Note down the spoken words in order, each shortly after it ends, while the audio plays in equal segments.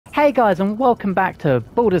Hey guys, and welcome back to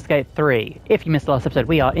Baldur's Gate 3. If you missed the last episode,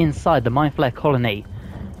 we are inside the Mind Flayer colony.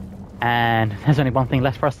 And there's only one thing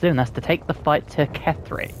left for us to do, and that's to take the fight to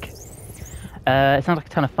Ketheric. It sounds like a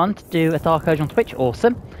ton of fun to do a Dark Urge on Twitch,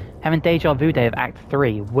 awesome. Having Deja Vu Day of Act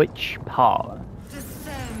 3, which part?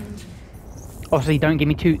 Descend. Obviously, don't give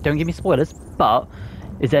me spoilers, but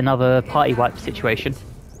is it another party wipe situation?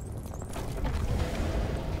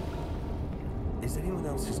 Is anyone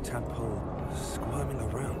else's tadpole squirming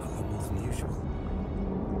around a lot more than usual?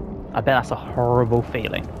 I bet that's a horrible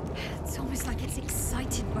feeling. It's almost like it's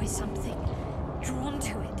excited by something, drawn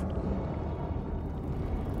to it.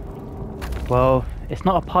 Well, it's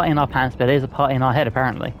not a party in our pants, but it is a party in our head,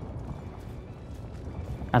 apparently.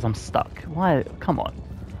 As I'm stuck. Why? Come on.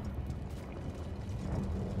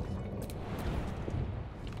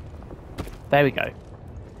 There we go.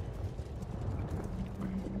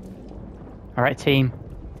 Alright, team.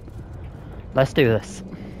 Let's do this.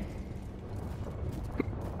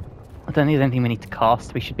 I don't think there's anything we need to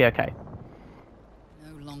cast. We should be okay.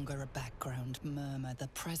 No longer a background murmur. The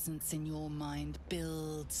presence in your mind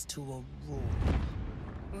builds to a roar.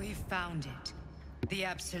 We've found it. The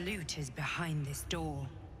Absolute is behind this door.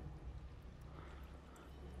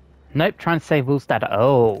 Nope, trying to save Will's data.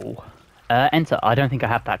 Oh. Enter. I don't think I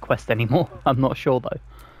have that quest anymore. I'm not sure, though.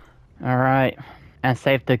 Alright. And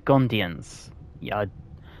save the Gondians. Yeah, I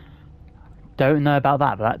don't know about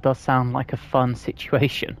that, but that does sound like a fun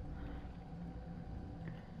situation.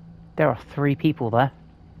 There are 3 people there.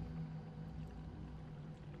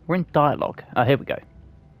 We're in dialogue. Oh, here we go.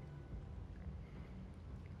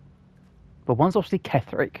 But one's obviously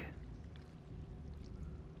Ketheric.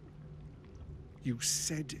 You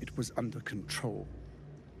said it was under control.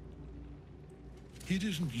 It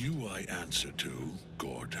isn't you I answer to,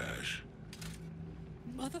 Gortash.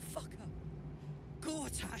 Motherfucker!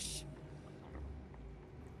 Gortash!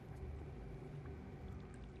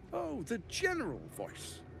 Oh, the general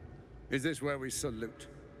voice. Is this where we salute?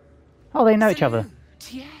 Oh, they know each other.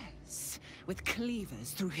 Salute, yes, with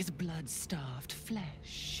cleavers through his blood-starved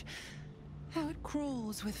flesh. How it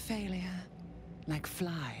crawls with failure, like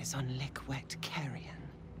flies on lick-wet carrion.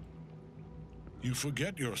 You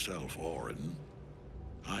forget yourself, Orin.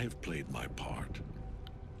 I have played my part.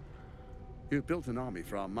 You've built an army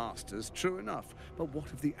for our masters, true enough. But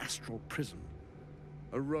what of the astral prison?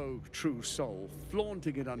 A rogue true soul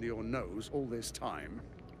flaunting it under your nose all this time,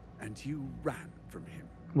 and you ran from him.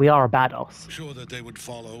 We are a badass. Sure that they would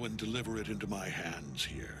follow and deliver it into my hands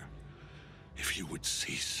here. If you would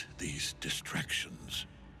cease these distractions.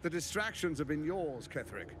 The distractions have been yours,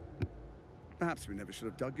 Ketheric. Perhaps we never should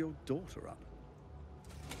have dug your daughter up.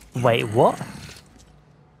 Wait, what?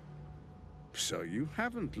 So you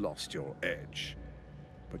haven't lost your edge.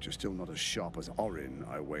 But you're still not as sharp as Orin,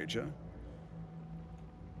 I wager.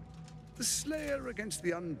 The Slayer against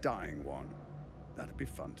the Undying One. That'd be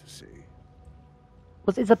fun to see.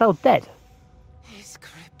 Was Isabel dead? His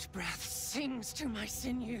crypt breath sings to my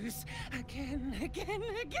sinews again,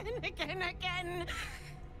 again, again.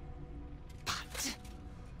 But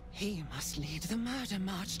he must lead the murder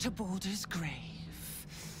march to Baldur's grave.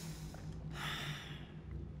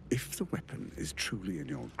 If the weapon is truly in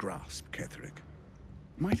your grasp, Ketheric,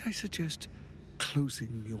 might I suggest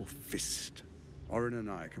closing your fist? Orin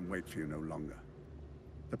and I can wait for you no longer.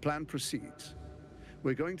 The plan proceeds.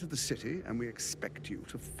 We're going to the city, and we expect you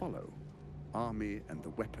to follow. Army and the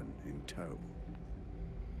weapon in tow.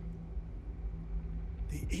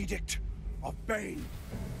 The Edict of Bane.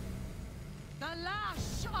 The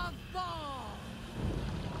lash of Thor!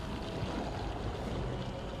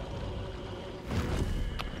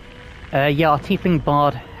 Yeah, our Tiefling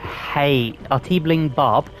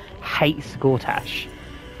Barb hates Gortash.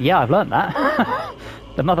 Yeah, I've learned that.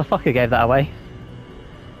 The motherfucker gave that away.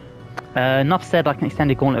 Enough said like an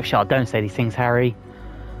extended Gauntlet of Shard. Don't say these things, Harry.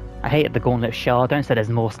 I hated the Gauntlet of Shard. Don't say there's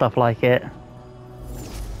more stuff like it.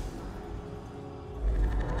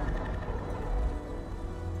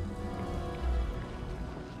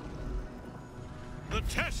 The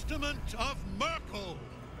Testament of Myrkul!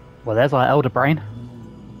 Well, there's our Elder Brain.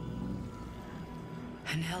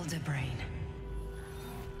 An Elder Brain.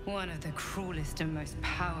 One of the cruelest and most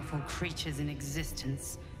powerful creatures in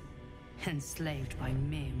existence. Enslaved by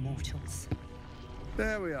mere mortals.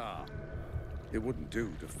 There we are. It wouldn't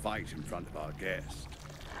do to fight in front of our guest.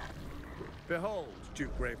 Behold,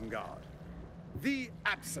 Duke Ravengard. The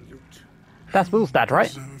Absolute. That's Will's dad,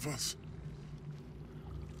 right? Serve us.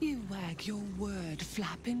 You wag your word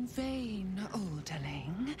flap in vain,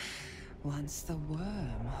 olderling. Once the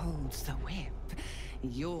worm holds the whip,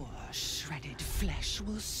 your shredded flesh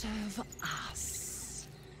will serve us.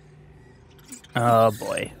 Oh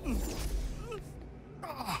boy.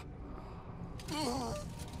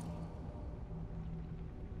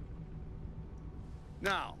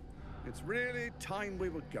 Now, it's really time we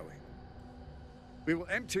were going. We will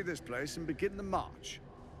empty this place and begin the march.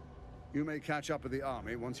 You may catch up with the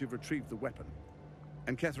army once you've retrieved the weapon.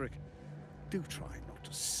 And Ketheric, do try not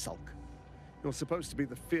to sulk. You're supposed to be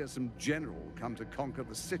the fearsome general come to conquer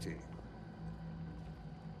the city.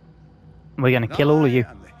 We're gonna kill all of you.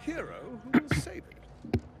 I am the hero who will save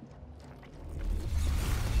it.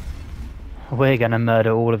 We're gonna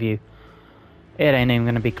murder all of you. It ain't even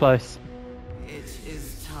gonna be close. It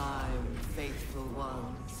is time, faithful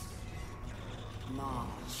ones.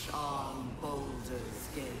 March on Baldur's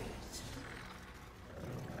Gate.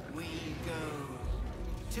 We go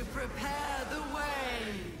to prepare the way.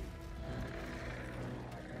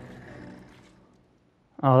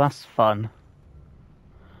 Oh, that's fun.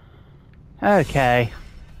 Okay.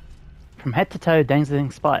 From head to toe, Dane's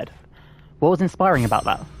inspired. What was inspiring about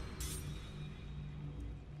that?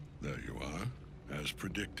 There you are, as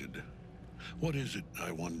predicted. What is it,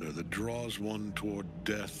 I wonder, that draws one toward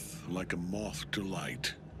death like a moth to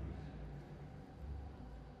light?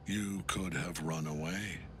 You could have run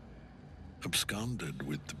away, absconded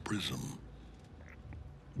with the prism.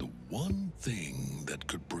 The one thing that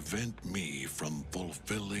could prevent me from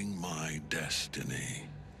fulfilling my destiny.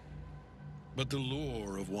 But the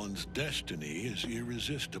lure of one's destiny is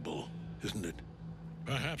irresistible, isn't it?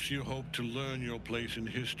 Perhaps you hope to learn your place in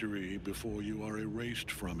history before you are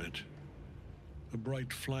erased from it. A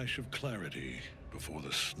bright flash of clarity before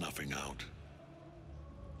the snuffing out.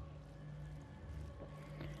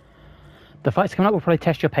 The fights coming up will probably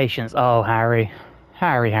test your patience. Oh, Harry.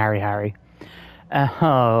 Harry.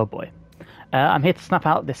 Oh, boy. I'm here to snuff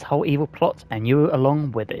out this whole evil plot, and you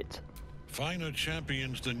along with it. Finer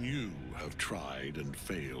champions than you have tried and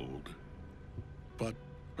failed. But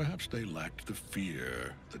perhaps they lacked the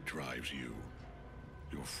fear that drives you.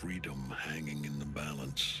 Your freedom hanging in the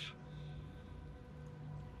balance.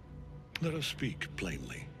 Let us speak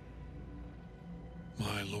plainly.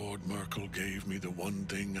 My Lord Myrkul gave me the one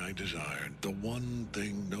thing I desired, the one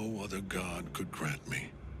thing no other god could grant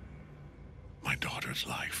me. My daughter's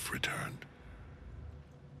life returned.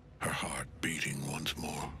 Her heart beating once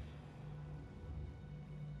more.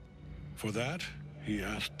 For that, he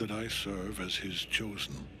asked that I serve as his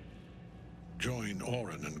chosen. Join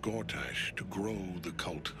Orin and Gortash to grow the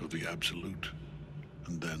cult of the Absolute,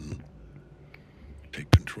 and then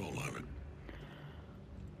take control of it.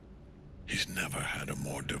 He's never had a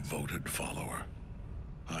more devoted follower.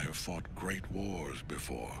 I have fought great wars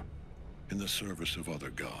before, in the service of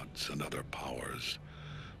other gods and other powers.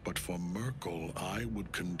 But for Myrkul, I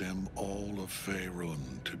would condemn all of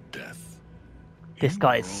Faerun to death. This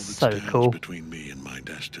guy is so cool. Between me and my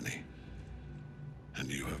destiny.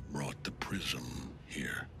 And you have brought the prism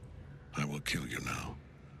here. I will kill you now.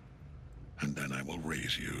 And then I will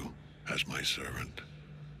raise you as my servant.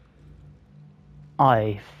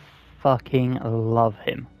 I fucking love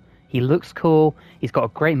him. He looks cool. He's got a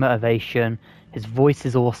great motivation. His voice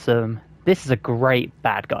is awesome. This is a great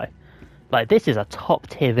bad guy. Like, this is a top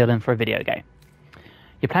tier villain for a video game.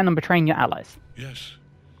 You plan on betraying your allies. Yes.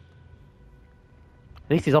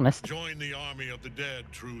 At least he's honest. Join the army of the dead,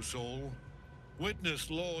 true soul. Witness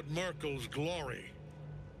Lord Myrkul's glory.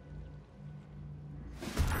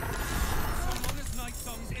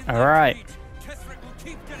 Alright.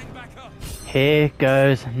 Here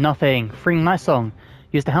goes nothing. Freeing Night Song.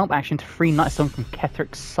 Use the help action to free Night Song from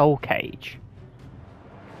Ketheric's soul cage.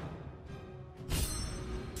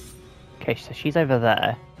 Okay, so she's over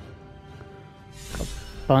there. Got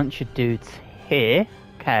a bunch of dudes here.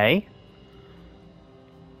 Okay.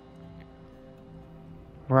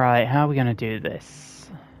 Right, how are we going to do this?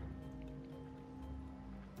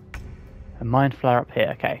 A mind flare up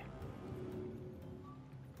here, okay.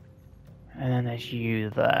 And then there's you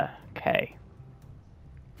there, okay.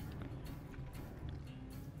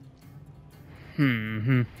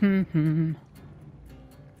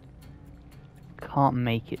 Can't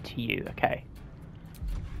make it to you, okay.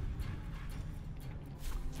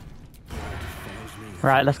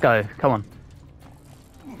 Right, let's go, come on.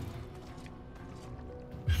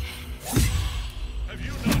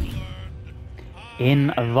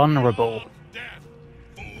 Invulnerable.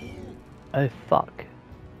 Oh fuck.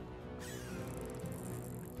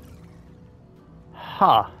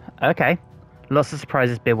 Ha, okay. Lots of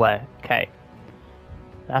surprises, beware. Okay.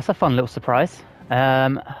 That's a fun little surprise.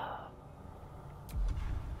 Right,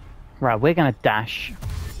 we're gonna dash.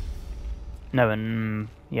 No, and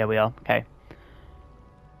yeah, we are. Okay.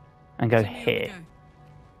 And go here.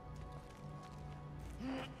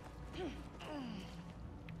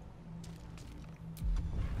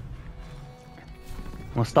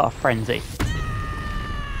 We'll start a frenzy.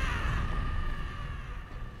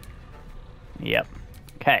 Yep.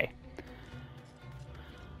 Okay.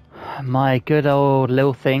 My good old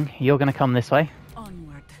little thing, you're gonna come this way.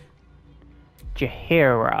 Onward.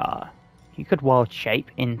 Jahira. You could wild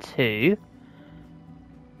shape into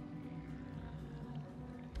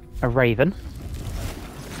a raven.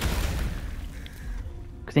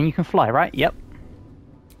 Because then you can fly, right? Yep.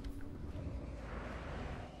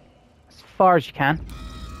 As far as you can.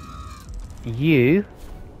 You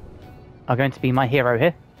are going to be my hero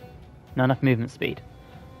here. Not enough movement speed.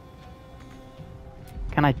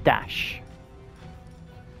 Can I dash?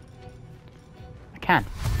 I can.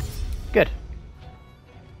 Good.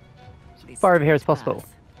 As far over here as possible.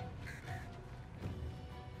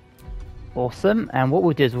 Awesome. And what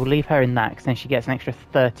we'll do is we'll leave her in that, because then she gets an extra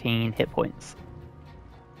 13 hit points.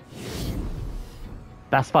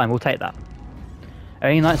 That's fine, we'll take that.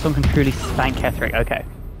 Only Night Song can truly spank Ketheric. Okay.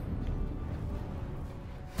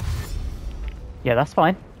 Yeah, that's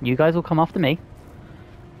fine. You guys will come after me.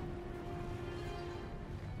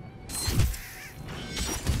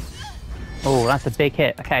 Oh, that's a big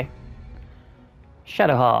hit. Okay.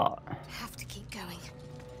 Shadowheart. Have to keep going.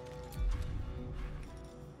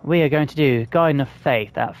 We are going to do Guardian of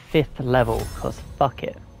Faith at 5th level, because fuck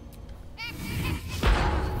it.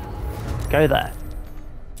 Go there.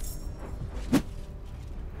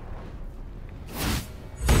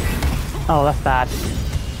 Oh, that's bad.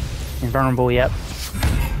 Invulnerable, yep.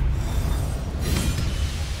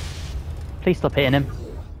 Please stop hitting him.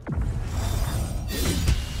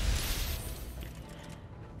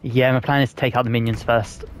 Yeah, my plan is to take out the minions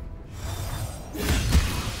first.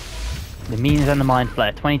 The minions and the Mind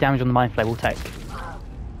Flare. 20 damage on the Mind Flare we'll take.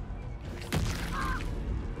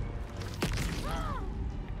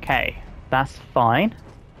 Okay, that's fine.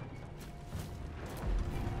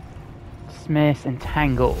 Dismiss,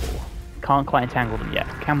 entangle. Can't quite entangle them yet.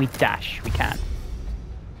 Can we dash? We can.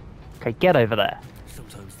 Okay, get over there.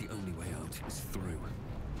 Sometimes the only way out is through.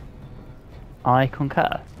 I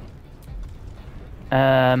concur.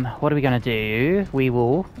 What are we going to do? We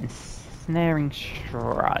will ensnaring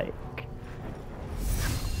strike.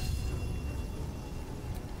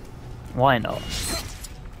 Why not?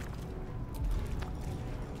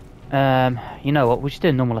 You know what? We'll just do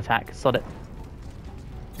a normal attack. Sod it.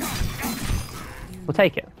 We'll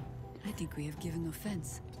take it. I think we have given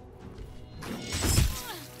offense.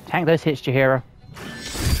 Tank those hits, Jahira.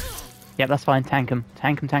 Yep, that's fine. Tank them.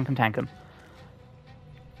 Tank them, tank them, tank them.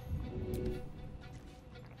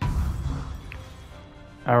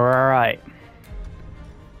 Alright.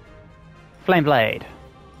 Flame Blade.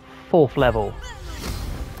 4th level.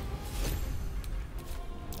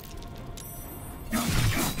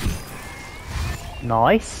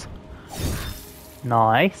 Nice.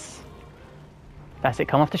 Nice. That's it,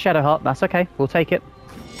 come off the Shadowheart. That's okay, we'll take it.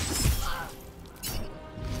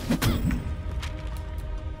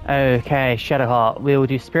 Okay, Shadowheart. We will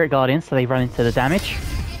do Spirit Guardian so they run into the damage.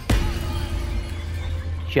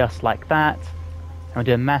 Just like that. And we'll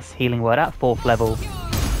do a mass healing word at 4th level.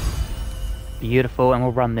 Beautiful, and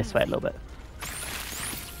we'll run this way a little bit.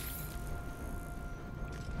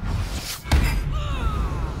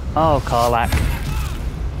 Oh, Karlak.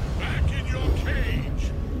 Back in your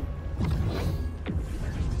cage.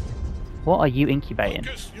 What are you incubating?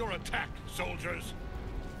 Focus your attack, soldiers.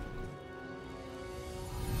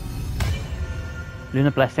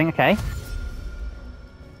 Lunar Blessing, okay.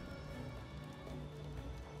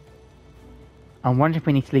 I'm wondering if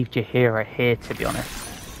we need to leave Jahira here, to be honest.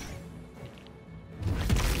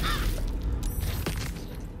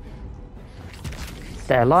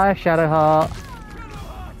 Stay alive, Shadowheart.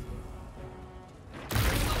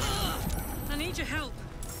 I need your help.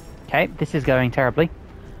 Okay, this is going terribly.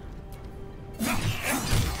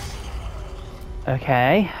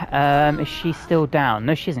 Okay, is she still down?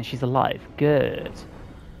 No, she isn't. She's alive. Good.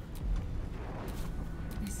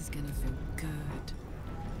 This is gonna feel good.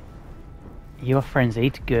 You are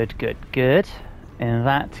frenzied. Good, good, good. In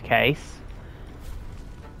that case...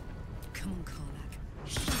 Come on, Karlak.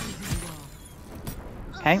 Show me who you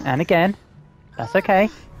are. Okay, and again. That's okay.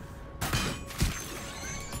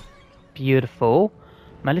 Beautiful.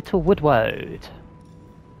 My little Woodwode.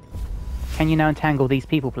 Can you now entangle these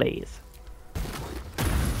people, please?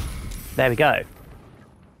 There we go.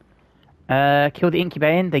 Kill the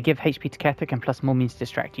Incubator. They give HP to Ketheric and plus more means to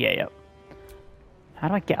distract. Yeah, yep. How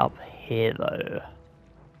do I get up here, though?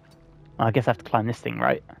 Well, I guess I have to climb this thing,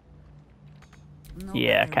 right? No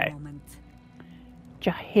Yeah, better okay. moment.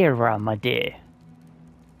 Jahira, my dear.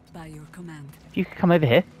 By your command. If you could come over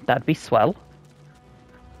here, that'd be swell.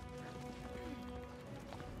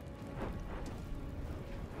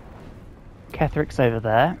 Ketheric's over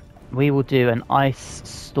there. We will do an ice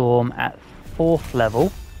storm at 4th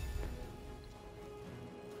level.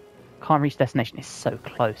 Can't reach destination, it's so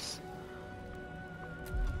close.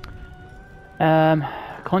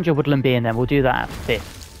 Conjure Woodland being there, we'll do that at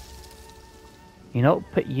 5th. You know,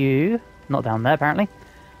 put you... not down there, apparently.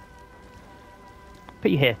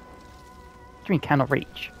 Put you here. What do you mean cannot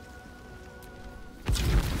reach?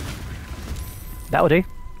 That'll do.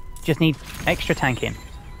 Just need extra tanking.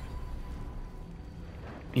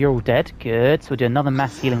 You're all dead. Good. So we'll do another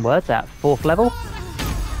mass healing words at 4th level.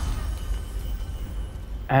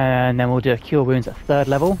 And then we'll do a cure wounds at 3rd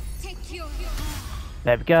level.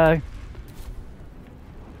 There we go.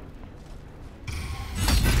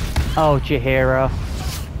 Oh, Jaheira.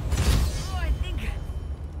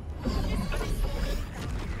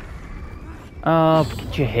 Oh,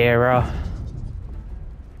 Jaheira.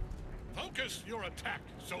 Focus your attack,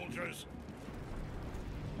 soldiers.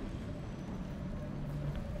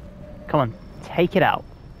 Come on, take it out.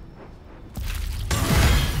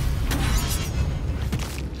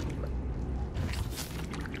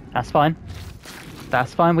 That's fine.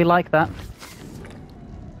 That's fine, we like that.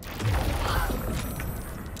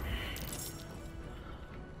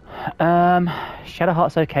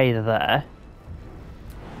 Shadowheart's okay there.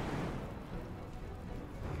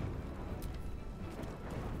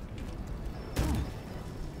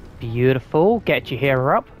 Beautiful. Get your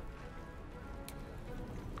hero up.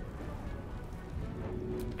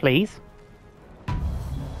 Please.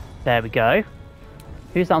 There we go.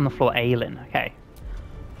 Who's that on the floor? Aelin. Okay.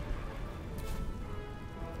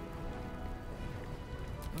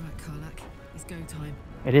 Alright, Karlak. It's go time.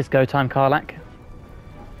 It is go time, Karlak.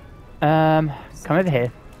 Come over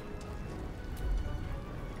here.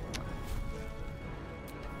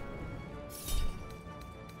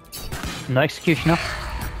 No executioner.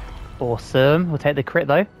 Awesome. We'll take the crit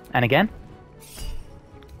though. And again.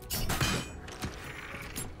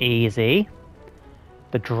 Easy.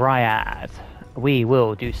 The Dryad. We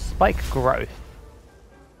will do spike growth.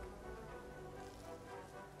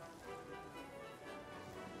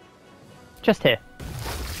 Just here.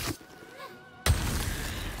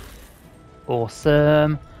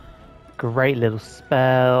 Awesome. Great little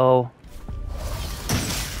spell.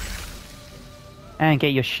 And get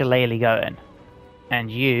your shillelagh going.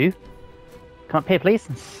 And you, come up here please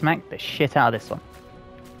and smack the shit out of this one.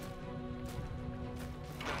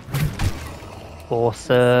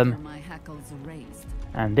 Awesome. My hackles are raised.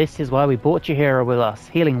 And this is why we brought your hero with us.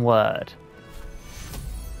 Healing word.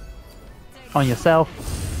 On yourself.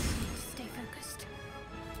 Stay focused.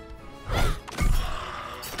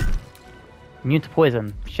 Immune to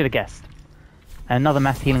poison. Should have guessed. And another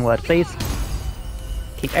mass healing word, please.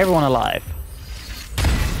 Keep everyone alive.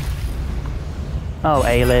 Oh,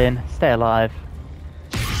 Aelin, stay alive.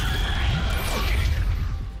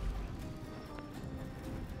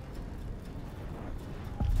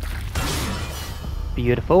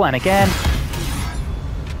 Beautiful, and again.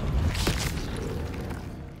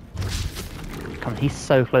 Come on, he's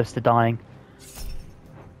so close to dying.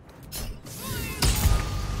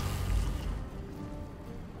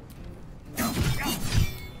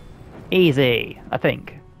 Easy, I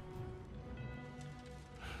think.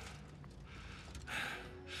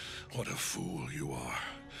 What a fool you are.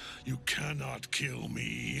 You cannot kill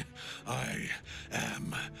me. I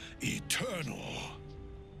am eternal.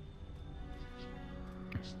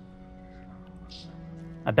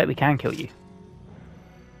 I bet we can kill you.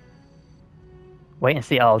 Wait and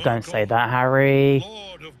see. Oh, don't say that, Harry.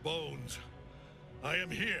 Lord of Bones, I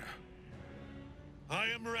am here. I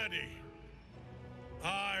am ready.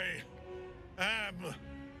 I am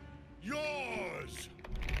yours.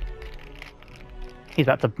 He's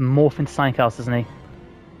about to morph into Psychos, isn't he?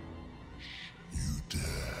 You dare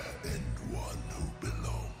end one who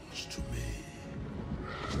belongs to me.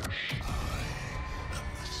 I am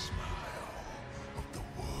the smile of the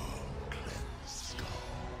world-cleansed skull.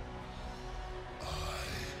 I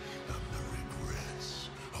am the regrets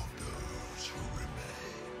of those who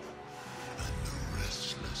remain, and the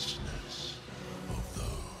restlessness of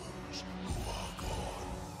those who are gone.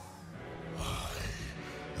 I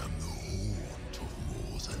am the haunt of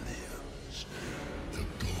mausoleums,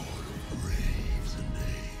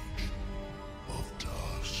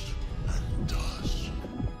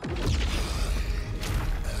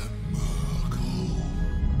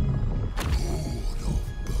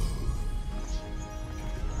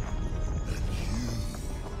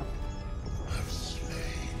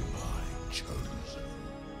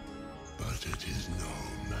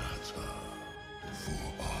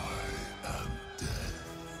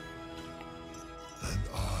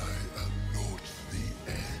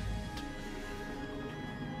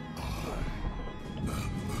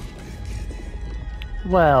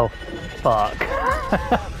 Well, fuck.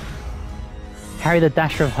 Harry the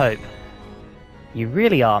Dasher of Hope. You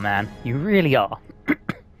really are, man. You really are.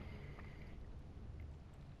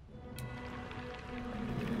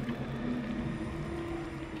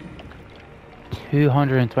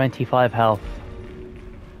 225 health.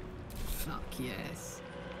 Fuck yes.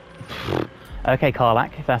 Okay,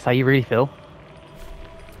 Karlak, if that's how you really feel.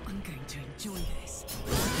 I'm going to enjoy this.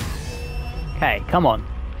 Okay, come on.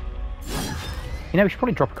 You know, we should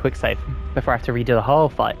probably drop a quick save before I have to redo the whole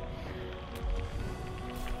fight.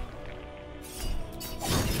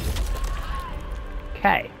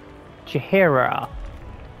 Okay, Jaheira.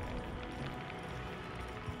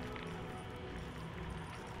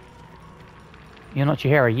 You're not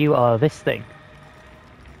Jaheira, you are this thing.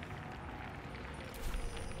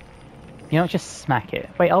 You don't just smack it.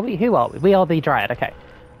 Wait, are we? Who are we? We are the Dryad, okay.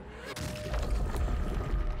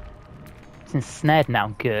 It's ensnared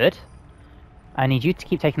now, good. I need you to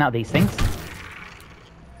keep taking out these things.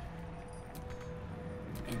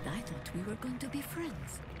 And I thought we were going to be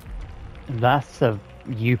friends. That's a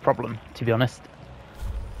you problem, to be honest.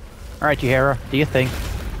 Alright, Jaheira, do your thing.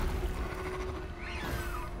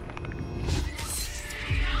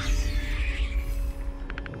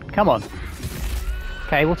 Come on.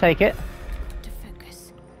 Okay, we'll take it. To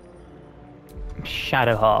focus.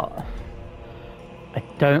 Shadowheart. I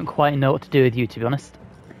don't quite know what to do with you, to be honest.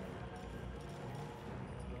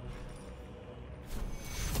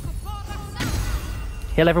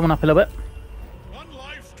 Heal everyone up a little bit. One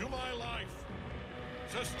life to my life.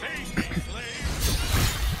 Sustain me,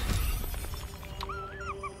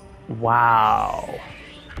 slave. Wow.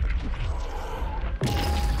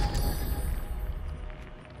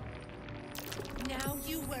 Now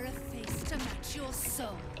you wear a face to match your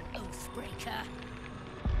soul, Oathbreaker.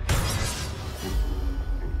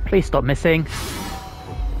 Please stop missing.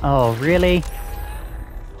 Oh, really?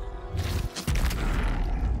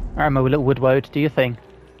 Alright, my little woodwode, do your thing.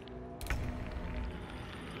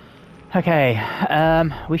 Okay,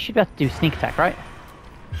 we should be able to do sneak attack, right?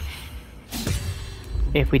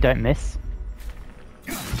 If we don't miss.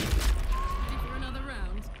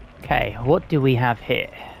 Okay, what do we have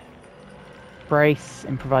here? Brace,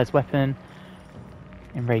 improvised weapon,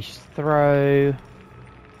 enraged throw,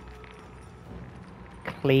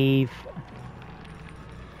 cleave.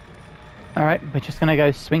 Alright, we're just gonna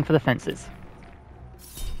go swing for the fences.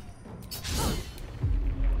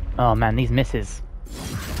 Oh man, these misses.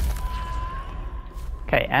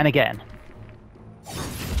 Okay, and again.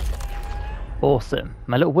 Awesome.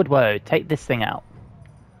 My little woodwode, take this thing out.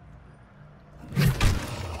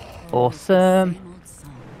 Awesome.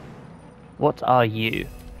 What are you?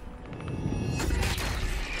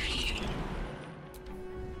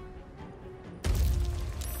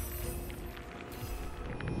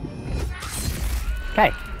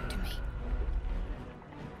 Okay.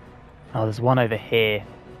 Oh, there's one over here.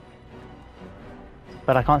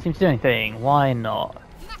 But I can't seem to do anything. Why not?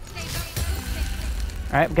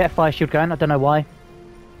 Alright, get a fire shield going. I don't know why.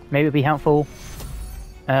 Maybe it'd be helpful.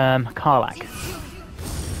 Karlak.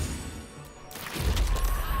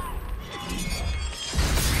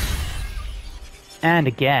 And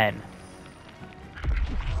again.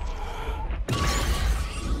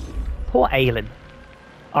 Poor Aelin.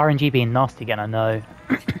 RNG being nasty again, I know.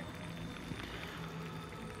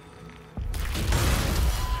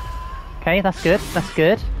 Okay, that's good. That's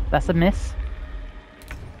good. That's a miss.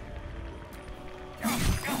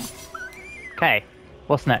 Okay,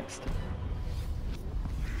 what's next?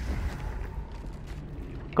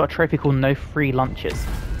 Got a trophy called No Free Lunches.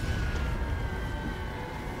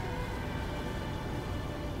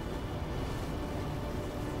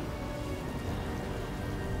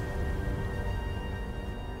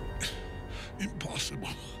 Impossible.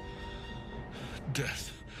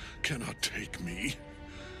 Death cannot take me.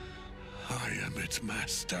 I am its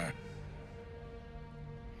master.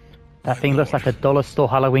 That thing looks like a dollar store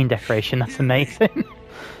Halloween decoration. That's amazing.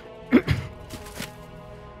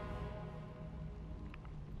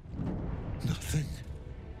 Nothing.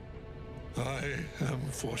 I am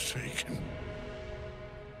forsaken.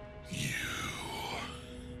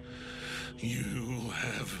 You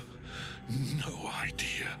have no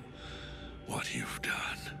idea what you've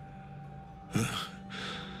done.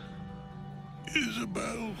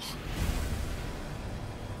 Isabel.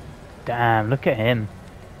 Damn, look at him.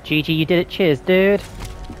 GG, you did it. Cheers, dude.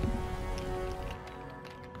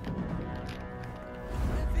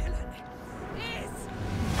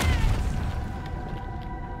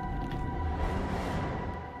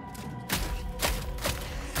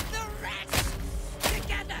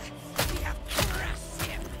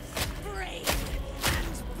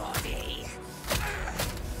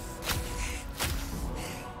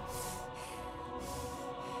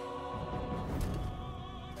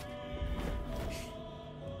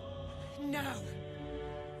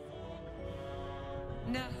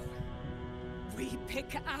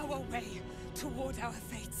 pick our way toward our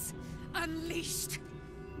fates. Unleashed!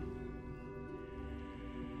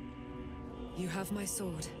 You have my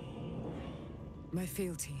sword. My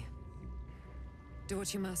fealty. Do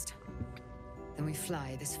what you must. Then we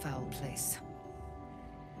fly this foul place.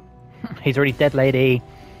 He's already dead, lady.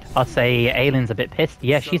 I'd say Aylin's a bit pissed.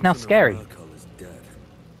 Yeah, she's now Something of scary. Myrkul is dead.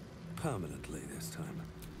 Permanently this time.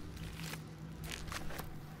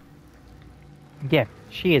 Yeah,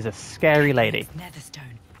 she is a scary lady.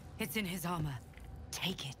 Netherstone. It's in his armor.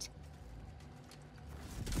 Take it.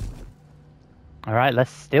 Alright,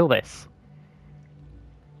 let's steal this.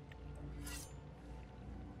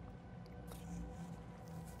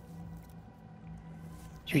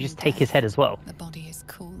 Should we just take his head as well? The body is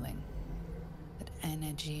cooling, but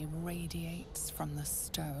energy radiates from the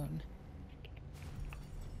stone.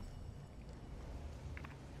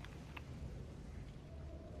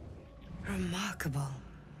 Remarkable.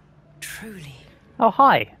 Truly. Oh,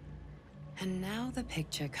 hi. And now the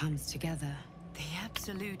picture comes together. The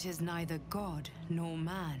Absolute is neither god nor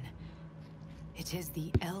man. It is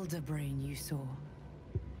the Elder Brain you saw,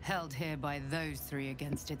 held here by those three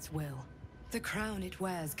against its will. The crown it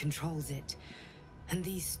wears controls it, and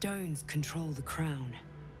these stones control the crown.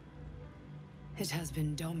 It has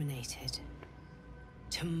been dominated.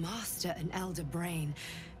 To master an Elder Brain,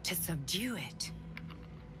 to subdue it.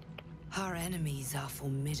 Our enemies are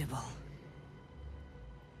formidable.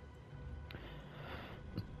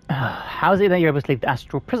 How is it that you're able to leave the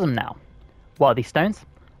astral prism now? What are these stones?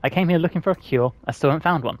 I came here looking for a cure. I still haven't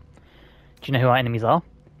found one. Do you know who our enemies are?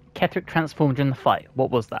 Ketheric transformed during the fight.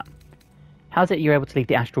 What was that? How is it you're able to leave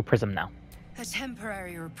the astral prism now? A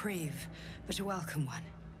temporary reprieve, but a welcome one.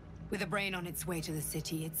 With a brain on its way to the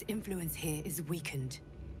city, its influence here is weakened.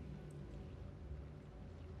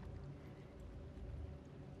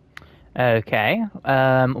 Okay.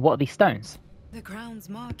 What are these stones? The crown's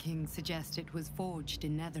markings suggest it was forged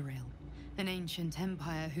in Netheril, an ancient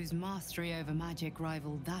empire whose mastery over magic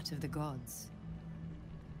rivaled that of the gods.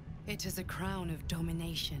 It is a crown of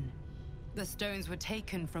domination. The stones were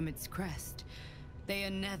taken from its crest. They are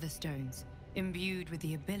nether stones, imbued with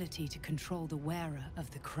the ability to control the wearer of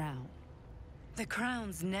the crown. The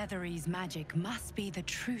crown's Netherese magic must be the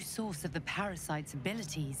true source of the parasite's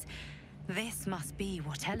abilities. This must be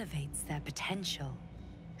what elevates their potential.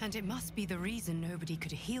 And it must be the reason nobody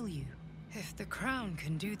could heal you. If the crown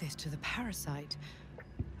can do this to the parasite,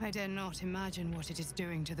 I dare not imagine what it is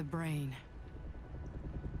doing to the brain.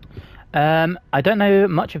 I don't know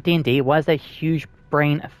much of D&D. Why is there a huge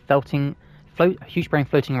brain floating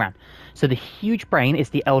around? So the huge brain is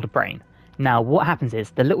the Elder Brain. Now, what happens is,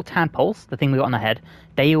 the little tadpoles, the thing we got on our head,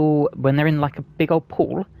 they all, when they're in like a big old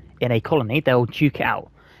pool in a colony, they'll duke it out.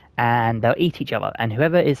 And they'll eat each other. And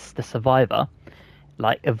whoever is the survivor,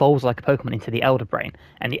 like, evolves like a Pokemon into the Elder Brain.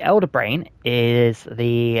 And the Elder Brain is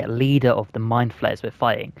the leader of the Mind Flayers we're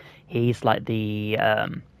fighting. He's like the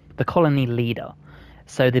colony leader.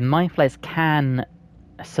 So the Mind Flayers can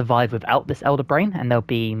survive without this Elder Brain, and they'll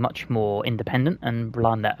be much more independent and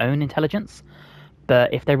rely on their own intelligence.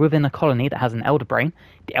 But if they're within a colony that has an Elder Brain,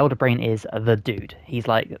 the Elder Brain is the dude. He's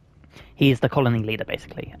the colony leader,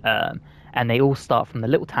 basically. And they all start from the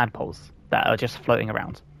little tadpoles that are just floating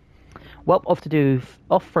around. Well,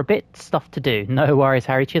 off for a bit, stuff to do. No worries,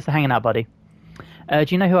 Harry. Cheers for hanging out, buddy. Do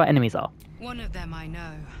you know who our enemies are? One of them I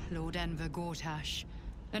know, Lord Enver Gortash.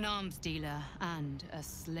 An arms dealer and a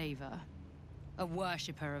slaver. A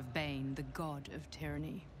worshipper of Bane, the god of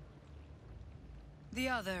tyranny. The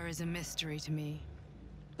other is a mystery to me.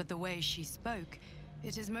 But the way she spoke,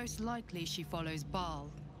 it is most likely she follows Baal,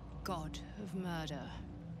 god of murder.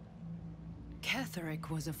 Ketheric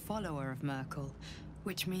was a follower of Myrkul,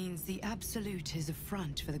 which means the Absolute is a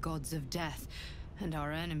front for the gods of death, and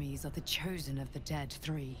our enemies are the chosen of the dead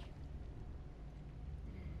three.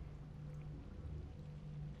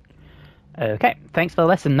 Okay, thanks for the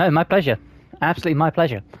lesson. No, my pleasure. Absolutely my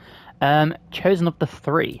pleasure. Chosen of the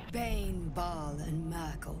three. Bane, Baal, and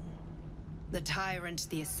Myrkul. The tyrant,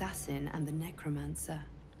 the assassin, and the necromancer.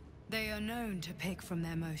 They are known to pick from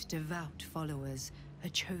their most devout followers a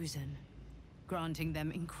chosen, granting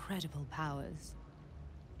them incredible powers.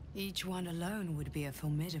 Each one alone would be a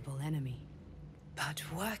formidable enemy. But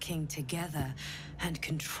working together and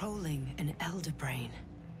controlling an Elder Brain,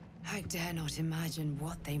 I dare not imagine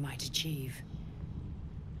what they might achieve.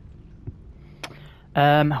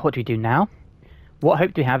 What do we do now? What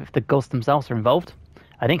hope do we have if the gods themselves are involved?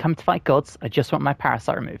 I didn't come to fight gods, I just want my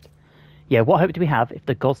parasite removed. Yeah, what hope do we have if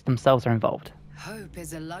the gods themselves are involved? Hope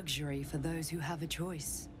is a luxury for those who have a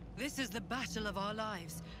choice. This is the battle of our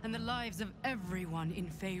lives, and the lives of everyone in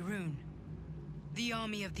Faerun. The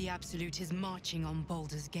army of the Absolute is marching on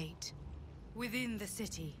Baldur's Gate. Within the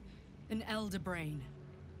city, an elder brain,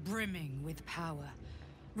 brimming with power,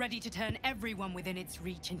 ready to turn everyone within its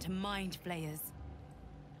reach into mind flayers.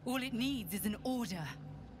 All it needs is an order.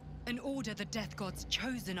 An order the Death Gods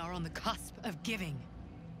chosen are on the cusp of giving.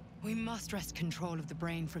 We must wrest control of the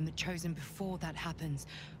brain from the Chosen before that happens.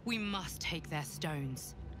 We must take their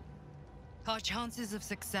stones. Our chances of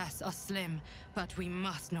success are slim, but we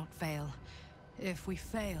must not fail. If we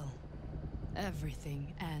fail,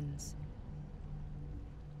 everything ends.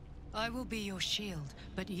 I will be your shield,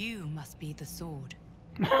 but you must be the sword.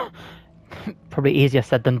 Probably easier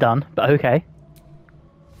said than done, but okay.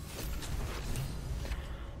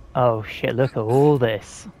 Oh shit, look at all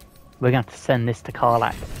this. We're going to have to send this to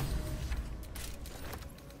Karlach.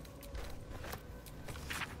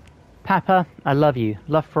 Papa, I love you.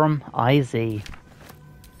 Love from IZ. There's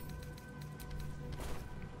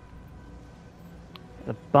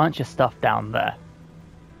a bunch of stuff down there.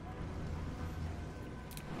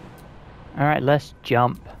 Alright, let's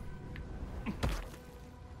jump.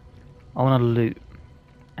 I want to loot.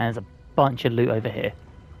 And there's a bunch of loot over here.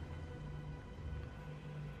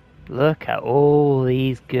 Look at all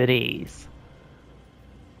these goodies.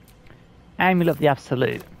 Amulet of the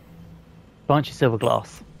Absolute. Bunch of silver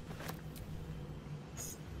glass.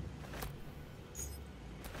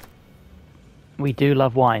 We do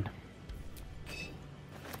love wine.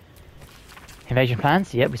 Invasion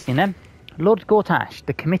plans? Yep, we've seen them. Lord Gortash,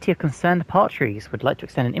 the Committee of Concerned Parties would like to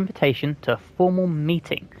extend an invitation to a formal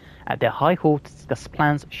meeting at their High Hall to discuss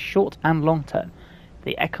plans short and long term for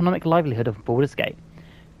the economic livelihood of Baldur's Gate.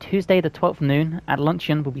 Tuesday the 12th noon at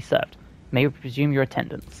luncheon will be served. May we presume your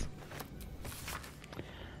attendance.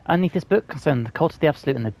 Underneath this book concerning the cult of the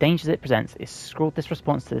Absolute and the dangers it presents is scrawled this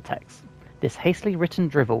response to the text. This hastily written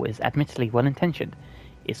drivel is admittedly well-intentioned.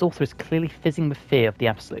 Its author is clearly fizzing with fear of the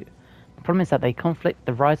Absolute. The problem is that they conflict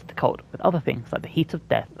the rise of the cult with other things like the heat of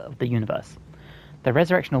death of the universe. The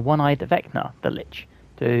resurrection of one-eyed Vecna, the Lich,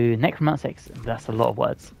 to necromantics, that's a lot of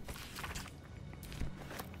words.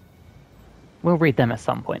 We'll read them at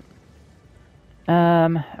some point.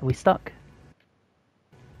 Are we stuck?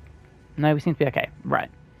 No, we seem to be okay. Right.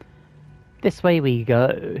 This way we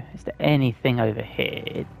go. Is there anything over here?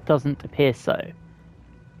 It doesn't appear so.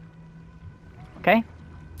 Okay.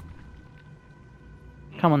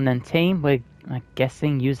 Come on then, team. We're, I'm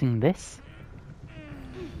guessing, using this.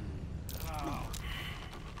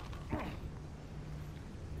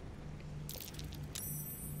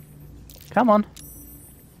 Come on.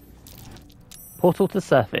 Portal to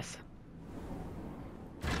surface.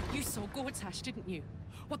 You saw Gortash, didn't you?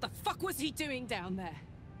 What the fuck was he doing down there?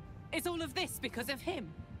 Is all of this because of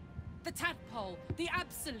him? The tadpole, the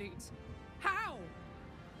Absolute. How?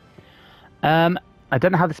 I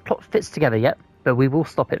don't know how this plot fits together yet, but we will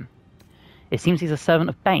stop him. It seems he's a servant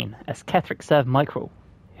of Bane, as Ketheric served Myrkul.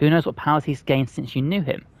 Who knows what powers he's gained since you knew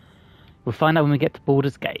him? We'll find out when we get to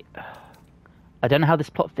Baldur's Gate. I don't know how this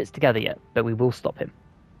plot fits together yet, but we will stop him.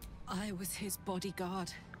 I was his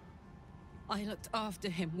bodyguard. I looked after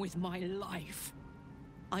him with my life.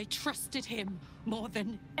 I trusted him more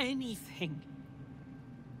than anything.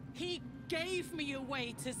 He gave me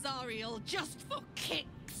away to Zariel just for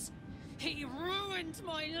kicks. He ruined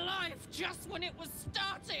my life just when it was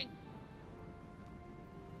starting.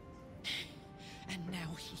 And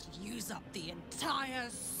now he'll use up the entire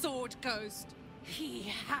Sword Coast.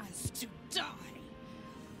 He has to die.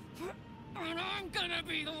 And I'm gonna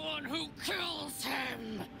be the one who kills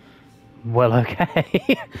him. Well,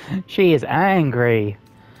 okay. She is angry.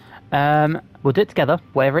 We'll do it together,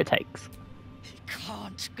 whatever it takes. He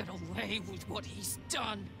can't get away with what he's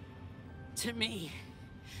done. To me.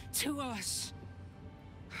 To us.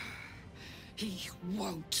 He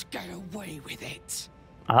won't get away with it.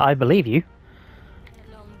 I believe you.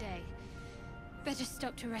 A long day. Better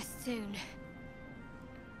stop to rest soon.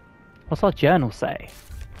 What's our journal say?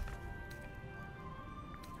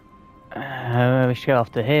 We should go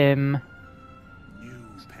after him.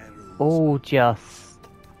 All just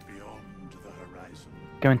beyond the horizon.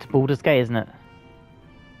 going to Baldur's Gate, isn't it?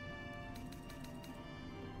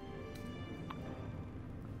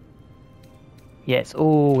 Yeah, it's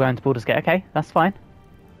all going to Baldur's Gate. Okay, that's fine.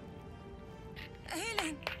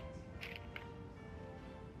 Aileen!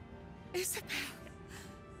 Isabel!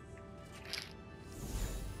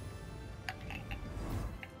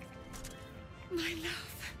 My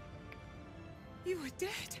love. You were dead.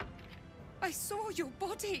 I saw your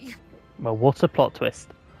body. Well, what a plot twist.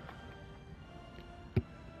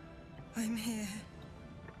 I'm here.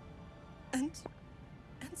 And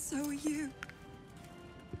so are you.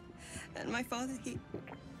 And my father,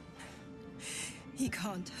 He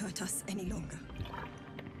can't hurt us any longer.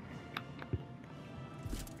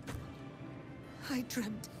 I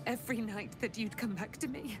dreamt every night that you'd come back to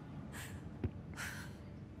me.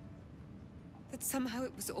 That somehow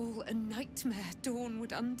it was all a nightmare Dawn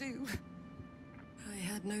would undo. I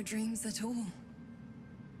had no dreams at all.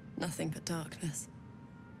 Nothing but darkness.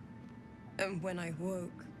 And when I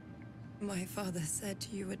woke, my father said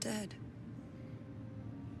you were dead.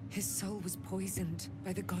 His soul was poisoned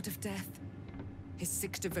by the god of death. His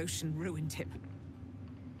sick devotion ruined him.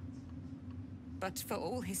 But for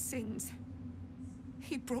all his sins,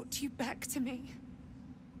 he brought you back to me.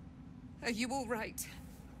 Are you all right?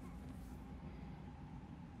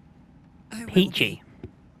 I will Peachy. be.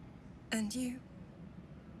 And you?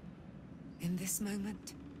 In this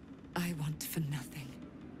moment, I want for nothing.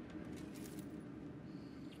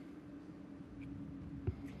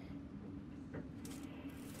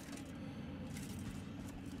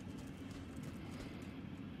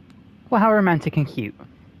 Well, how romantic and cute.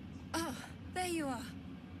 Ah, there you are.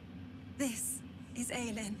 This is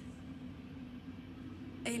Aelin.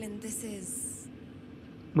 Aelin, this is...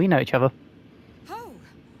 We know each other. Oh,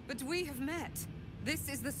 but we have met. This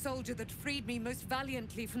is the soldier that freed me most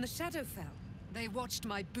valiantly from the Shadowfell. They watched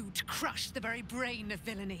my boot crush the very brain of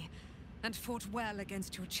villainy, and fought well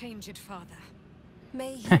against your changed father.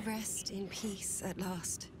 May he rest in peace at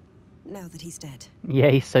last, now that he's dead. Yeah,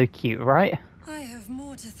 he's so cute, right? I have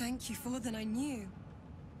more to thank you for than I knew.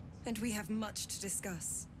 And we have much to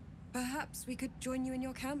discuss. Perhaps we could join you in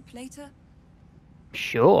your camp later?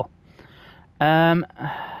 Sure.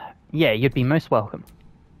 Yeah, you'd be most welcome.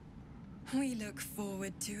 We look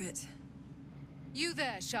forward to it. You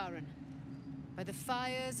there, Sharon. By the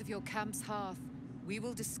fires of your camp's hearth, we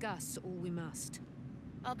will discuss all we must.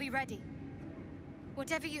 I'll be ready.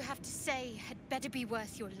 Whatever you have to say had better be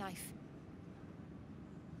worth your life.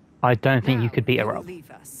 I don't think you Now could beat a you'll rope.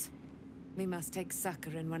 leave us. We must take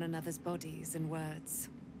succor in one another's bodies and words.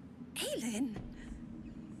 Aelin!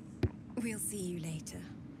 We'll see you later.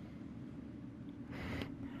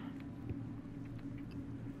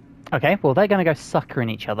 Okay, well, they're going to go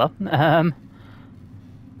suckering each other.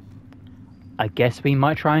 I guess we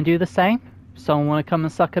might try and do the same. Someone want to come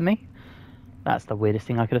and succor me? That's the weirdest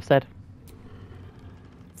thing I could have said.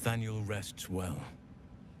 Thaniel rests well.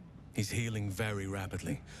 He's healing very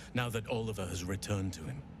rapidly, now that Oliver has returned to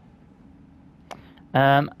him.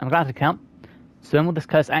 I'm glad to count. So when will this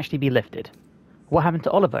curse actually be lifted? What happened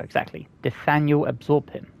to Oliver exactly? Did Thaniel absorb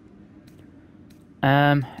him?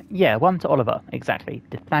 Yeah, what happened to Oliver exactly?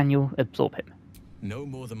 Did Thaniel absorb him? No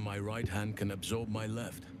more than my right hand can absorb my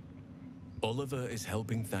left. Oliver is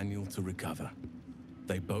helping Thaniel to recover.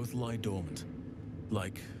 They both lie dormant,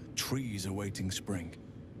 like trees awaiting spring.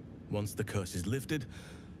 Once the curse is lifted,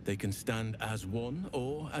 they can stand as one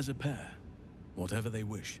or as a pair. Whatever they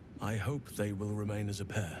wish. I hope they will remain as a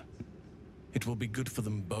pair. It will be good for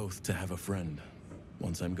them both to have a friend,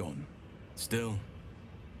 once I'm gone. Still,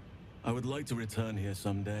 I would like to return here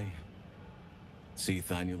someday. See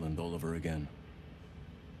Thaniel and Oliver again.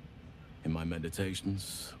 In my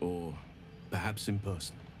meditations, or perhaps in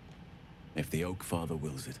person, if the Oak Father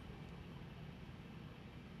wills it.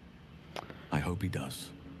 I hope he does.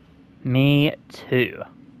 Me too.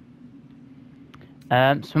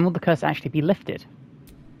 So when will the curse actually be lifted?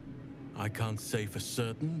 I can't say for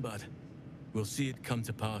certain, but we'll see it come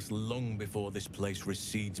to pass long before this place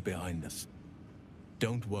recedes behind us.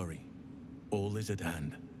 Don't worry. All is at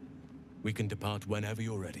hand. We can depart whenever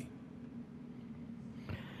you're ready.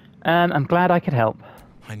 I'm glad I could help.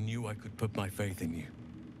 I knew I could put my faith in you.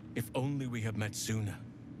 If only we had met sooner.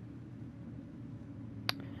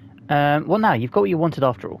 Well, now, you've got what you wanted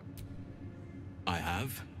after all. I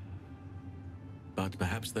have. But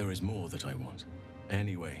perhaps there is more that I want.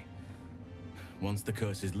 Anyway, once the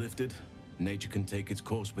curse is lifted, nature can take its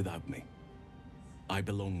course without me. I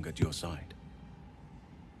belong at your side.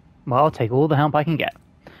 Well, I'll take all the help I can get.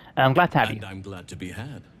 I'm glad to have you. And I'm glad to be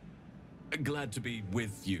had. Glad to be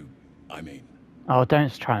with you, I mean. Oh,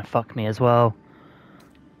 don't try and fuck me as well.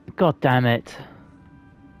 God damn it.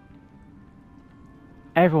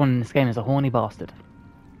 Everyone in this game is a horny bastard.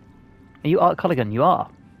 Are you Art Culligan? You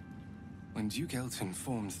are. When Duke Elton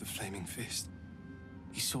formed the Flaming Fist,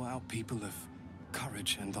 he sought out people of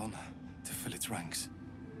courage and honor to fill its ranks.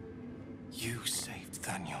 You saved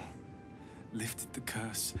Thaniel, lifted the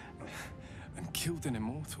curse, and killed an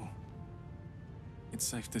immortal. It's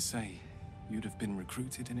safe to say you'd have been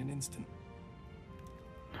recruited in an instant.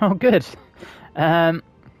 Oh, good. Yeah,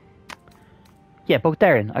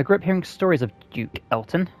 Bulgarian. I grew up hearing stories of Duke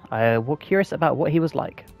Elton. I was curious about what he was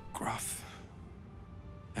like. Gruff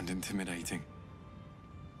and intimidating.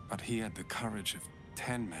 But he had the courage of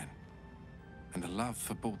 10 men, and a love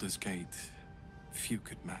for Baldur's Gate few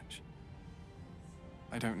could match.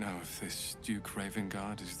 I don't know if this Duke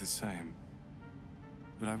Ravengard is the same,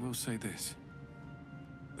 but I will say this.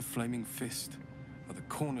 The Flaming Fist are the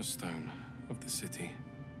cornerstone of the city,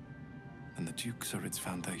 and the Dukes are its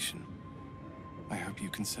foundation. I hope you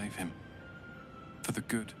can save him, for the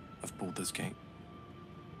good of Baldur's Gate.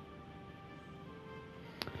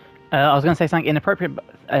 I was going to say something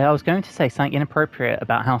inappropriate.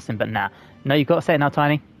 About Halcyon, but nah. No, you've got to say it now,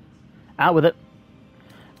 Tiny. Out with it.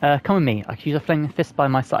 Come with me. I could use a flaming fist by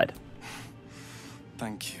my side.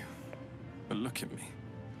 Thank you. But look at me.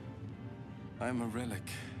 I am a relic.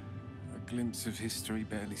 A glimpse of history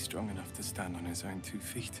barely strong enough to stand on his own 2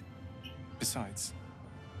 feet. Besides,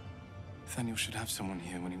 Nathaniel should have someone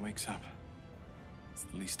here when he wakes up. It's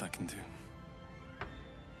the least I can do.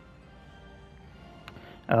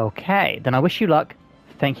 Okay, then I wish you luck.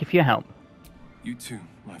 Thank you for your help. You too,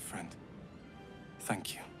 my friend.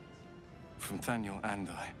 Thank you. From Nathaniel and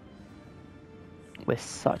I. We're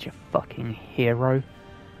such a fucking hero.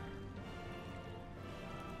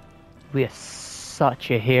 We are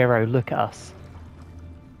such a hero. Look at us.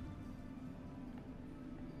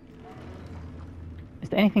 Is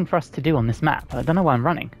there anything for us to do on this map? I don't know why I'm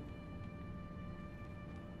running.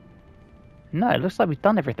 No, it looks like we've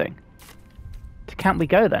done everything. To camp we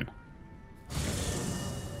go then.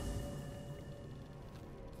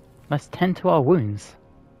 Let's tend to our wounds.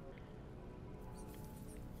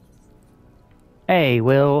 Hey,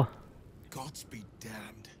 Will. Gods be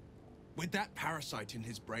damned. With that parasite in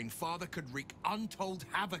his brain, Father could wreak untold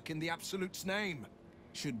havoc in the Absolute's name.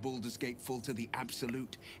 Should Baldur's Gate fall to the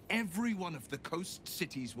Absolute, every one of the coast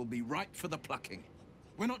cities will be ripe for the plucking.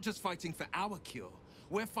 We're not just fighting for our cure.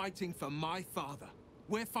 We're fighting for my father.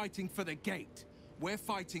 We're fighting for the Gate. We're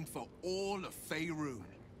fighting for all of Faerun.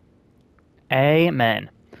 Amen.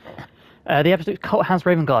 The Absolute cult has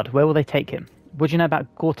Ravengard. Where will they take him? What do you know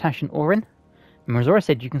about Gortash and Orin? Mizora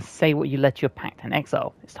said you can say what you led to your pact in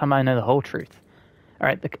exile. It's time I know the whole truth.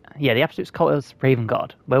 Alright, the Absolute's cult is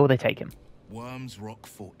Ravengard. Where will they take him? Worm's Rock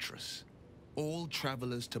Fortress. All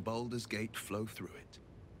travelers to Baldur's Gate flow through it.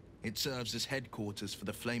 It serves as headquarters for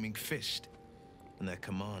the Flaming Fist and their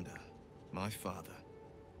commander, my father.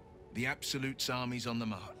 The Absolute's army's on the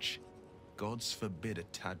march. Gods forbid a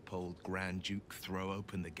tadpoled Grand Duke throw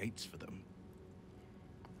open the gates for them.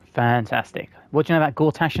 Fantastic. What do you know about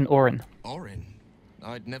Gortash and Orin? Orin?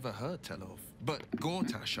 I'd never heard tell of. But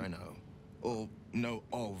Gortash I know. Or know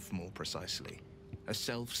of, more precisely. A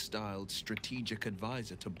self-styled strategic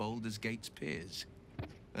advisor to Baldur's Gate's peers.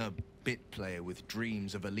 A bit player with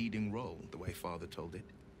dreams of a leading role, the way Father told it.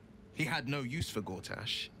 He had no use for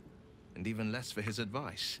Gortash, and even less for his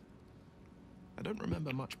advice. I don't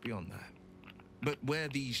remember much beyond that. But where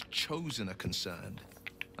these Chosen are concerned,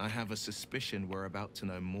 I have a suspicion we're about to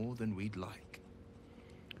know more than we'd like.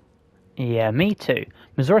 Yeah, me too.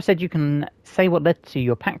 Mizora said you can say what led to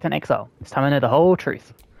your pact in exile. It's time I know the whole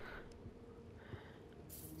truth.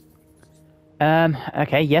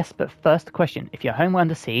 Okay, yes, but first question. If your home were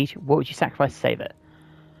under siege, what would you sacrifice to save it?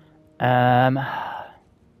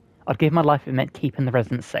 I'd give my life if it meant keeping the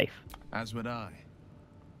residents safe. As would I.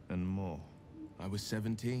 And more. I was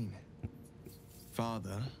 17.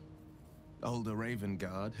 Father, older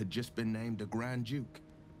Ravengard, had just been named a Grand Duke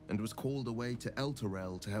and was called away to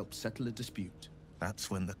Elturel to help settle a dispute.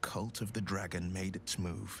 That's when the Cult of the Dragon made its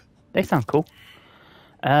move. They sound cool.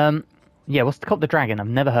 Yeah, what's the Cult of the Dragon? I've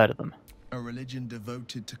never heard of them. A religion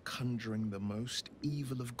devoted to conjuring the most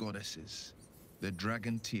evil of goddesses, the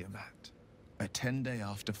Dragon Tiamat. A 10-day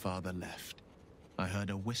after Father left, I heard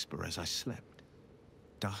a whisper as I slept.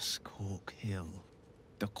 Duskhawk Hill.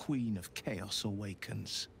 The Queen of Chaos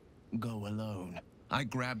awakens. Go alone. I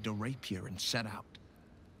grabbed a rapier and set out.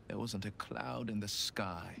 There wasn't a cloud in the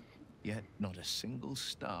sky, yet not a single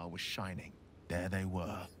star was shining. There they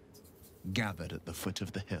were, gathered at the foot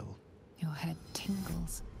of the hill. Your head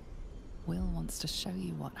tingles. Will wants to show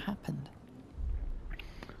you what happened.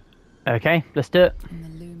 Okay, let's do it. In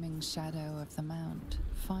the looming shadow of the mount,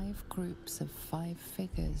 5 groups of 5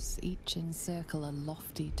 figures each encircle a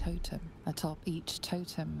lofty totem. Atop each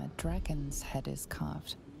totem, a dragon's head is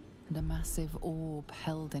carved, and a massive orb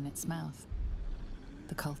held in its mouth.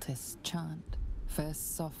 The cultists chant,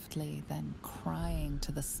 first softly, then crying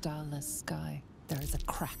to the starless sky. There is a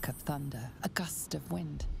crack of thunder, a gust of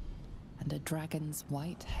wind, and a dragon's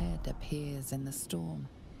white head appears in the storm.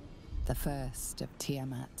 The first of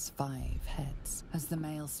Tiamat's 5 heads. As the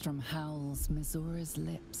maelstrom howls, Mizora's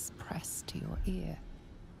lips press to your ear.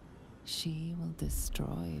 She will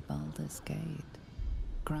destroy Baldur's Gate.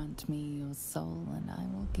 Grant me your soul and I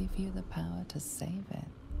will give you the power to save it,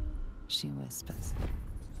 she whispers.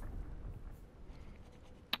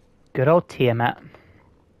 Good old Tiamat.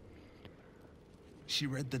 She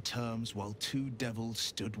read the terms while two devils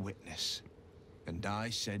stood witness. And I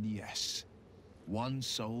said yes. One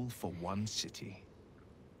soul for one city.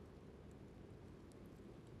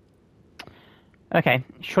 Okay,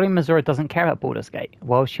 surely Mizora doesn't care about Baldur's Gate.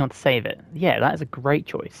 Why would she want to save it? Yeah, that is a great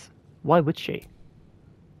choice. Why would she?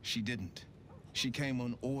 She didn't. She came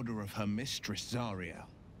on order of her mistress, Zariel.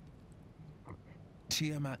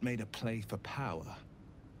 Tiamat made a play for power.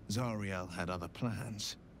 Zariel had other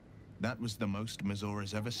plans. That was the most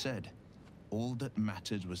Mizora's ever said. All that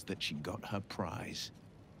mattered was that she got her prize.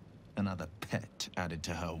 Another pet added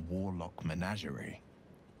to her warlock menagerie.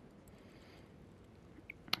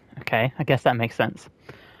 Okay, I guess that makes sense.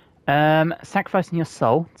 Sacrificing your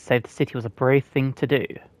soul to save the city was a brave thing to do.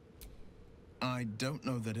 I don't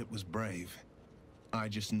know that it was brave. I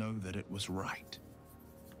just know that it was right.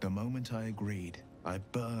 The moment I agreed, I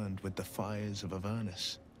burned with the fires of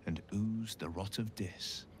Avernus and oozed the rot of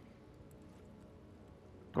Dis.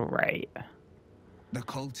 Great. The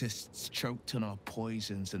cultists choked on our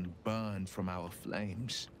poisons and burned from our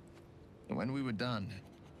flames. And when we were done,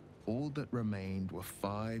 all that remained were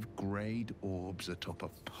 5 greyed orbs atop a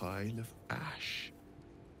pile of ash.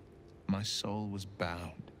 My soul was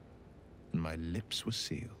bound, and my lips were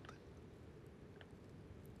sealed.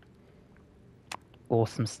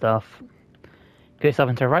 Awesome stuff. Got yourself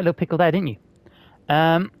into a right little pickle there, didn't you?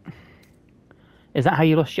 Is that how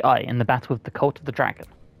you lost your eye in the battle with the Cult of the Dragon?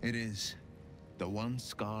 It is. The one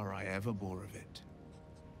scar I ever bore of it.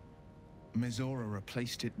 Mizora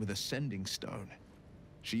replaced it with a sending stone.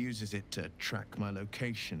 She uses it to track my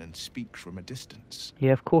location and speak from a distance.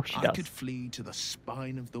 Yeah, of course she does. I could flee to the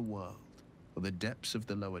spine of the world, or the depths of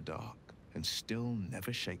the lower dark, and still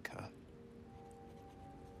never shake her.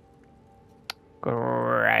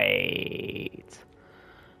 Great.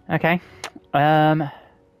 Okay. And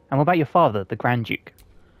what about your father, the Grand Duke?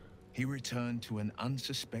 He returned to an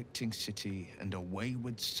unsuspecting city and a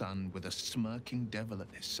wayward son with a smirking devil at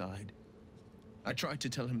his side. I tried to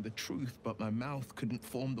tell him the truth, but my mouth couldn't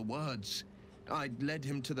form the words. I'd led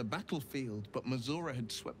him to the battlefield, but Mizora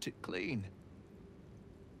had swept it clean.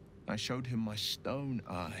 I showed him my stone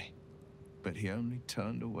eye, but he only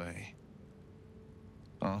turned away.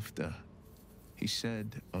 After, he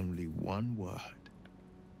said only one word.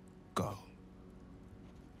 Go.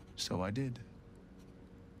 So I did.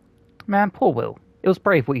 Man, poor Will. It was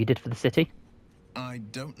brave what you did for the city. I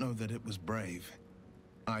don't know that it was brave.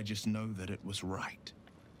 I just know that it was right.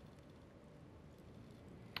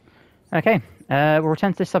 Okay, we'll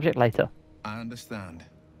return to this subject later. I understand.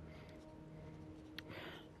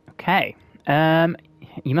 Okay.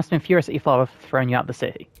 You must have been furious at your father for throwing you out of the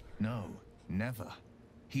city. No, never.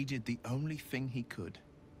 He did the only thing he could.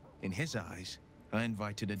 In his eyes, I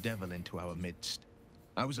invited a devil into our midst.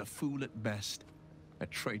 I was a fool at best, a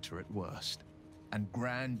traitor at worst, and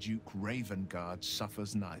Grand Duke Ravengard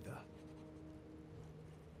suffers neither.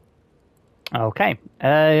 Okay.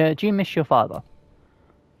 Do you miss your father?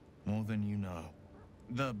 More than you know.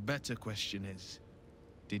 The better question is,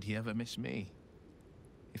 did he ever miss me?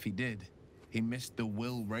 If he did, he missed the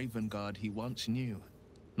Will Ravengard he once knew,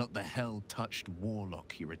 not the hell-touched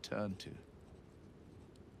warlock he returned to.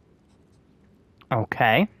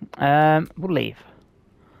 Okay. We'll leave.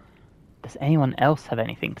 Does anyone else have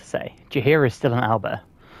anything to say? Jaheira is still an owlbear.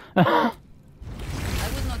 I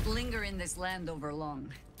would not linger in this land over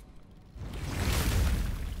long.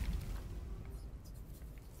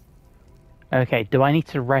 Okay, do I need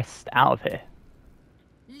to rest out of here?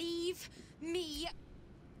 Leave me.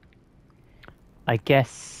 I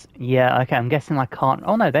guess... Yeah, okay, I'm guessing I can't...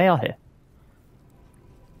 Oh no, they are here.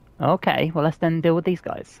 Okay, well let's then deal with these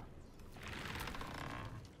guys.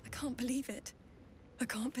 I can't believe it. I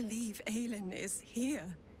can't believe Aelin is here.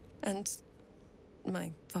 And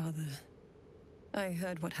my father. I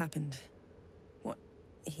heard what happened. What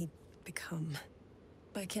he'd become.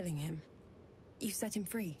 By killing him. You set him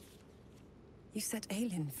free. You set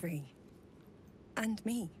Aelin free. And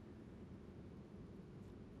me.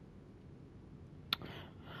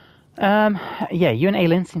 Yeah, you and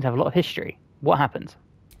Aelin seem to have a lot of history. What happened?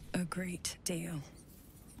 A great deal.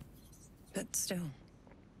 But still,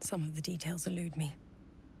 some of the details elude me.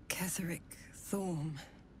 Ketheric Thorm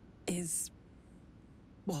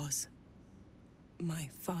was my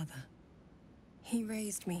father. He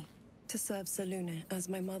raised me to serve Selûne as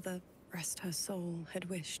my mother, rest her soul, had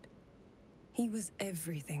wished. He was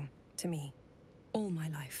everything to me, all my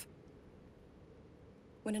life.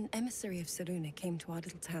 When an emissary of Selûne came to our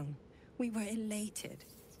little town, We were elated.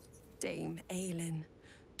 Dame Aelin,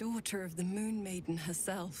 daughter of the Moon Maiden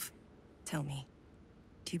herself. Tell me,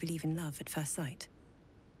 do you believe in love at first sight?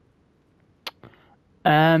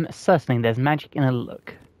 Certainly there's magic in a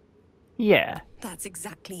look. Yeah. That's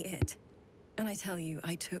exactly it. And I tell you,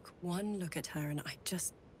 I took one look at her and I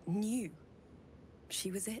just knew.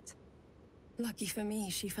 She was it. Lucky for me,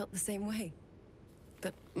 she felt the same way.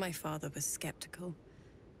 But my father was skeptical.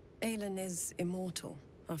 Aelin is immortal,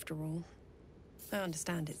 after all. I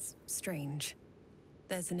understand it's strange.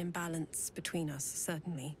 There's an imbalance between us,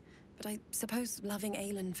 certainly. But I suppose loving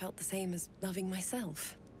Aelin felt the same as loving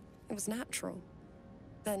myself. It was natural.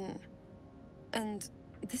 Then... And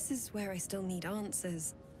this is where I still need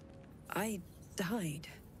answers. I died.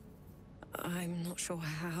 I'm not sure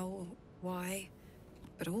how, why,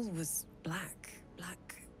 but all was black.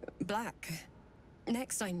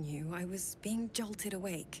 Next I knew, I was being jolted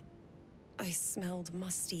awake. I smelled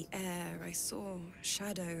musty air, I saw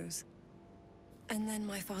shadows. And then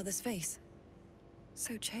my father's face.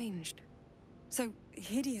 So changed. So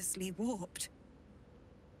hideously warped.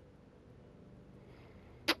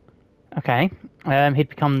 Okay. He'd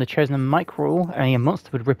become the chosen of Myrkul. Only a monster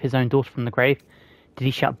would rip his own daughter from the grave. Did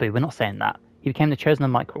he shout boo? We're not saying that. He became the chosen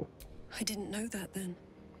of Myrkul. I didn't know that then.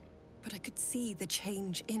 But I could see the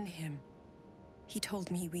change in him. He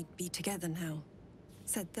told me we'd be together now.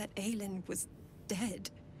 Said that Aelin was dead.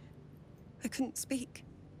 I couldn't speak.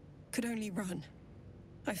 Could only run.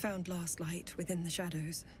 I found last light within the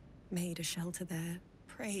shadows. Made a shelter there.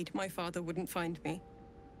 Prayed my father wouldn't find me.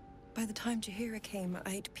 By the time Jaheira came,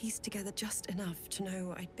 I'd pieced together just enough to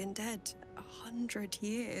know I'd been dead 100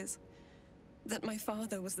 years. That my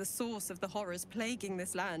father was the source of the horrors plaguing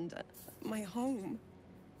this land. My home.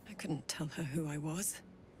 I couldn't tell her who I was.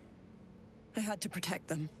 I had to protect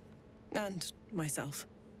them. And myself.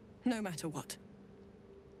 No matter what.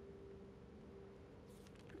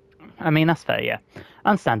 I mean, that's fair, yeah.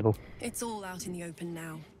 Understandable. It's all out in the open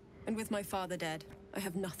now. And with my father dead, I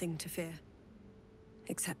have nothing to fear.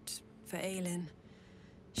 Except for Aelin.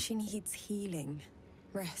 She needs healing.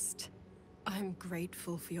 Rest. I'm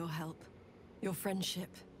grateful for your help. Your friendship.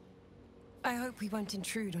 I hope we won't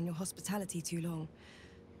intrude on your hospitality too long.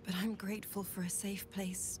 But I'm grateful for a safe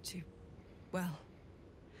place to... well...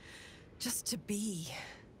 just to be.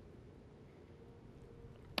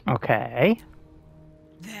 Okay.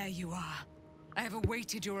 There you are. I have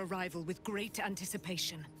awaited your arrival with great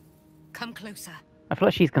anticipation. Come closer. I feel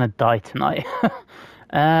like she's gonna die tonight.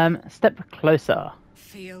 Step closer.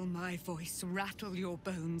 Feel my voice rattle your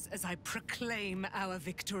bones as I proclaim our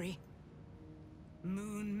victory.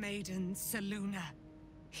 Moon Maiden Selûne,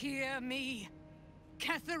 hear me.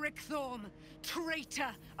 Ketheric Thorm,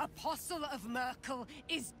 traitor, apostle of Myrkul,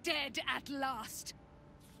 is dead at last.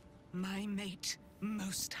 My mate,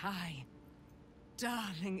 most high.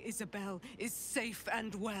 Darling Isabel is safe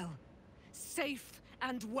and well. Safe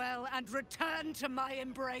and well, and return to my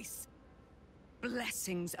embrace.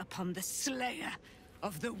 Blessings upon the slayer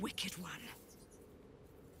of the wicked one.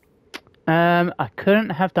 I couldn't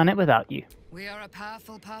have done it without you. We are a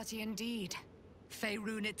powerful party indeed.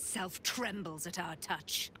 Faerun itself trembles at our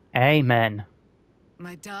touch. Amen.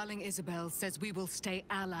 My darling Isabel says we will stay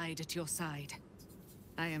allied at your side.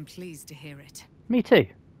 I am pleased to hear it. Me too.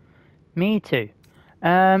 Me too.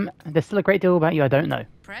 There's still a great deal about you I don't know.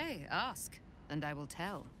 Pray, ask, and I will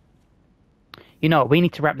tell. You know what, we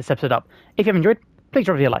need to wrap this episode up. If you have enjoyed, please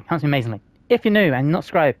drop a like, helps me amazingly. If you're new and not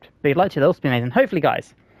subscribed, but you'd like to, that'll also be amazing. Hopefully,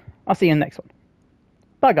 guys, I'll see you in the next one.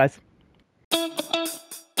 Bye, guys.